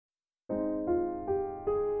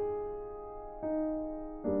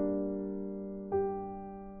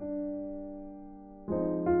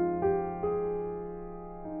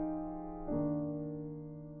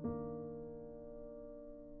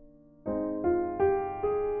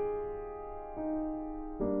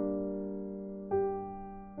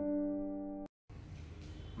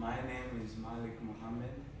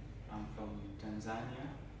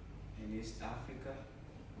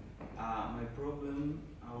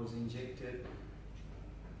was injected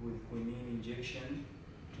with quinine injection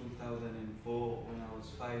 2004 when I was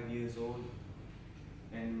 5 years old,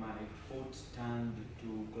 and my foot turned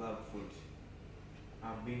to club foot.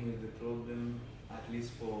 I've been with the problem at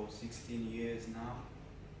least for 16 years now,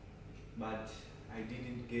 but I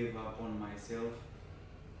didn't give up on myself.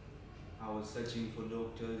 I was searching for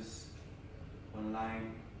doctors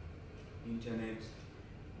online, internet.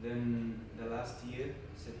 Then the last year,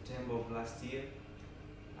 September of last year,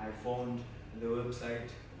 I found the website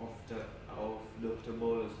of Dr.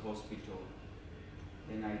 Bola's hospital.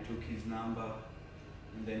 Then I took his number,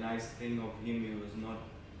 and the nice thing of him, he was not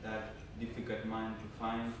that difficult man to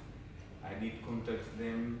find. I did contact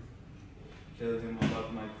them, tell them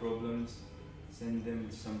about my problems, send them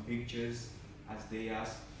some pictures as they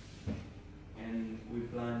asked, and we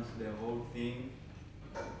planned the whole thing.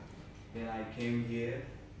 Then I came here.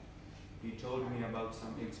 He told me about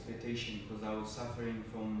some expectation because I was suffering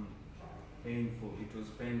from painful. It was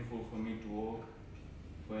painful for me to walk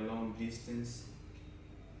for a long distance.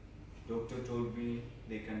 Doctor told me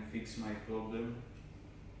they can fix my problem,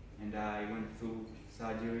 and I went through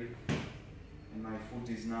surgery, and my foot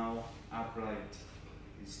is now upright.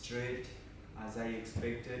 It's straight as I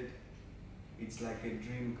expected. It's like a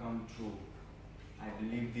dream come true. I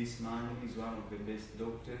believe this man is one of the best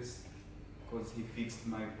doctors because he fixed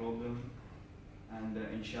my problem, and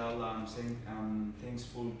inshallah I'm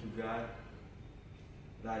thankful to God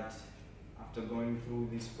that after going through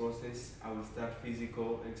this process I will start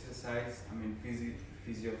physical exercise,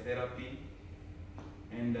 physiotherapy,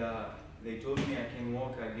 and they told me I can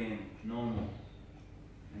walk again normal,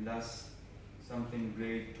 and that's something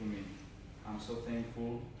great to me. I'm so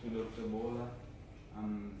thankful to Dr. Bola.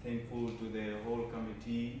 I'm thankful to the whole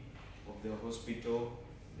committee of the hospital.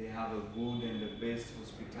 They have a good and the best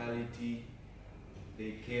hospitality.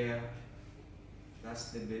 They care.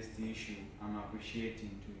 That's the best issue I'm appreciating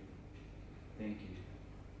to you. Thank you.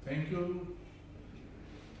 Thank you,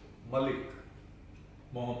 Malik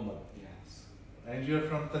Mohammed. Yes. And you're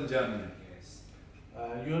from Tanzania. Yes.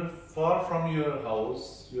 You're far from your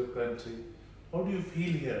house, your country. How do you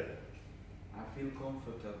feel here? I feel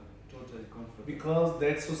comfortable, totally comfortable. Because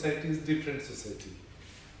that society is different society.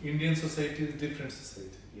 Indian society is different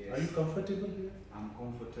society. Yes. Are you comfortable here? I'm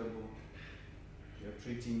comfortable. You're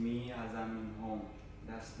treating me as I'm in home.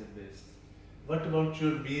 That's the best. What about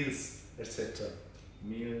your meals, etc.?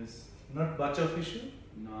 Meals? Not much of issue?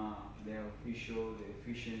 No, they're official, they're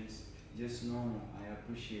efficient, just normal. I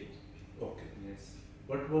appreciate. Okay. Yes.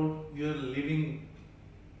 What about your living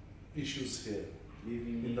issues here?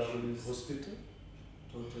 Living in the issues? Hospital?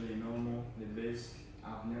 Totally normal, the best.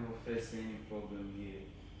 I've never faced any problem here.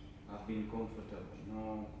 I've been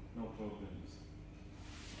comfortable, no problems.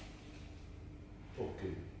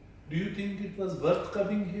 Okay. Do you think it was worth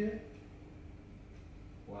coming here?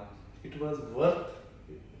 What? It was worth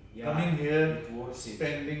coming here, it was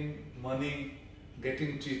spending money,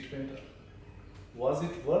 getting treatment. Was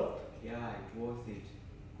it worth? Yeah, it worth it.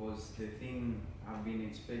 Because the thing I've been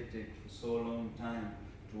expected for so long time,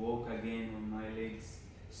 to walk again on my legs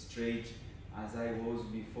straight as I was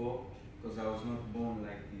before, because I was not born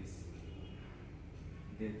like this.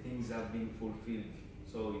 The things have been fulfilled,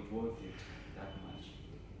 so it's worth it that much.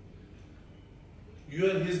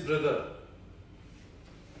 You are his brother.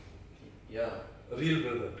 Yeah. Real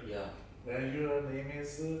brother. Yeah. And your name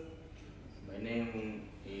is? My name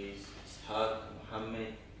is Ishaq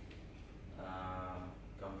Mohammed.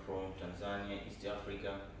 Come from Tanzania, East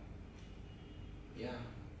Africa. Yeah.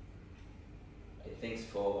 I thanks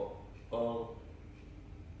for all,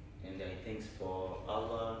 and I thanks for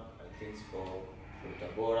Allah. I thanks for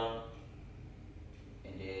Dr. Bora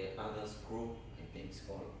and the others group. I thanks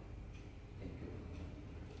all. Thank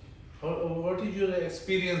you. What is your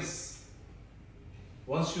experience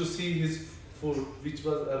once you see his food, which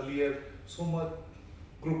was earlier so much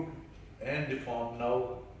crooked and deformed?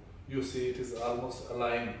 Now you see it is almost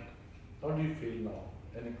aligned. How do you feel now?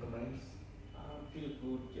 Any comments? I feel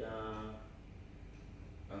good.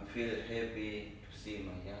 I feel happy to see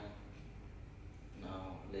my now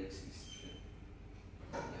legs is straight.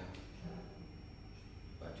 Yeah.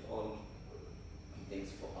 But all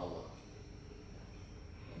thanks for Allah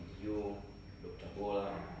and you, Dr. Bola,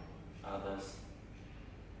 others.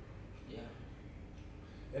 Yeah.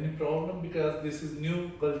 Any problem? Because this is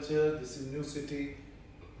new culture, this is new city,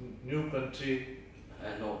 new country.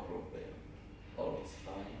 No problem. All is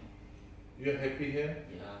fine. You are happy here?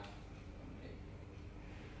 Yeah.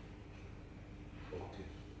 Okay.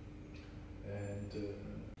 And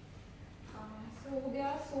So there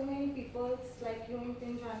are so many people like you in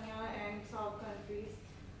Tanzania and South countries.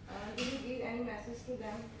 Do you give any message to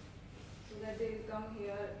them so that they will come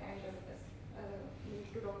here and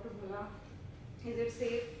meet to Dr. Bhula? Is it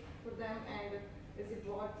safe for them and is it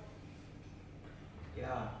what?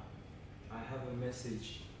 Yeah, I have a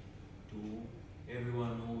message to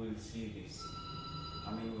everyone who will see this.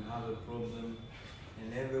 I mean, we have a problem,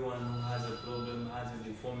 and everyone who has a problem, has a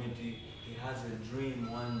deformity, he has a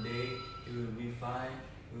dream one day, he will be fine,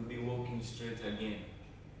 he will be walking straight again.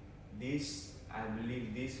 This, I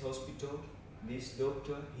believe this hospital, this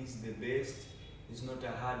doctor, he's the best. He's not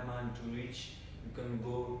a hard man to reach. You can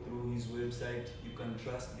go through his website, you can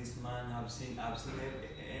trust this man. I've seen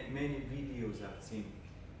many videos I've seen.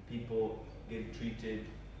 People get treated,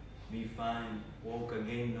 be fine, walk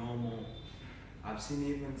again normal. I've seen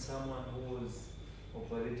even someone who was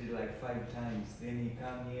operated like 5 times, then he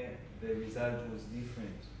came here, the result was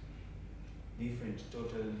different,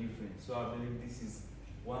 totally different. So I believe this is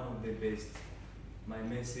one of the best. My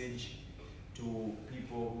message to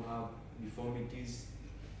people who have deformities,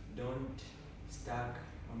 don't stuck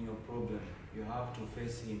on your problem. You have to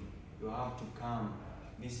face him, you have to come.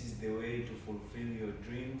 This is the way to fulfill your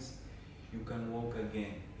dreams. You can walk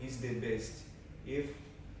again. He's the best. If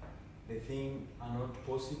the things are not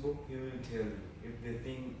possible, he will tell you. If the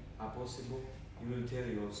things are possible, he will tell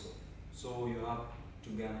you also. So you have to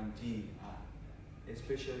guarantee,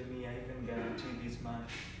 especially me, I even guarantee this man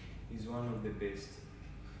is one of the best.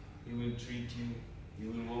 He will treat you,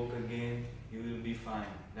 you will walk again, you will be fine.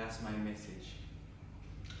 That's my message.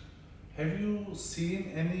 Have you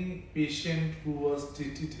seen any patient who was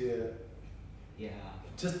treated here? Yeah.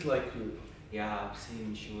 Just like you? Yeah, I've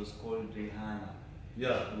seen. She was called Rihanna.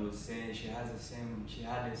 Yeah. She was saying she had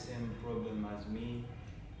the same problem as me,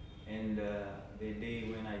 and the day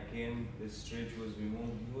when I came, the stretch was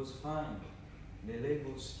removed. He was fine. The leg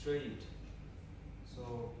was straight.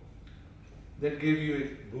 So that gave you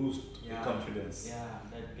a boost, yeah, a confidence.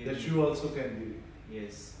 Yeah, that you also can do.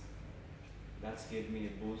 Yes, that gave me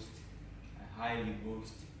a boost, a highly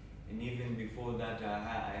boost. And even before that,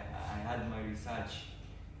 I had my research.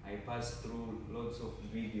 I passed through lots of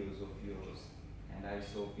videos of yours, and I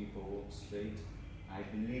saw people walk straight. I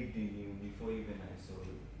believed in you before even I saw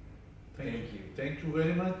you. Thank you. Thank you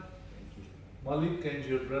very much. Thank you. Malik and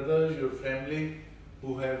your brother, your family,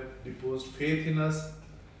 who have deposed faith in us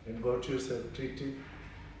and got yourself treated.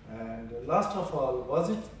 And last of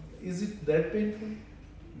all, is it that painful?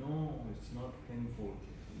 No, it's not painful.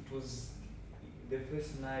 It was the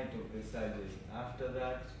first night of the surgery. After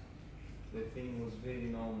that, the thing was very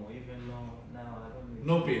normal. Even now I don't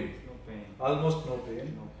know. No pain. No pain. Almost no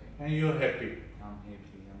pain. No pain. And you're happy. I'm happy.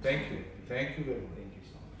 Thank so you. happy. Thank you very much. Thank you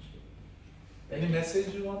so much. Any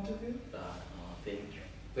message you want to give? Thank you.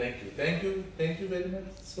 Thank you. Thank you. Thank you very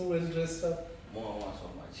much. So well dressed up. More so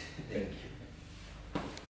much. Thank you.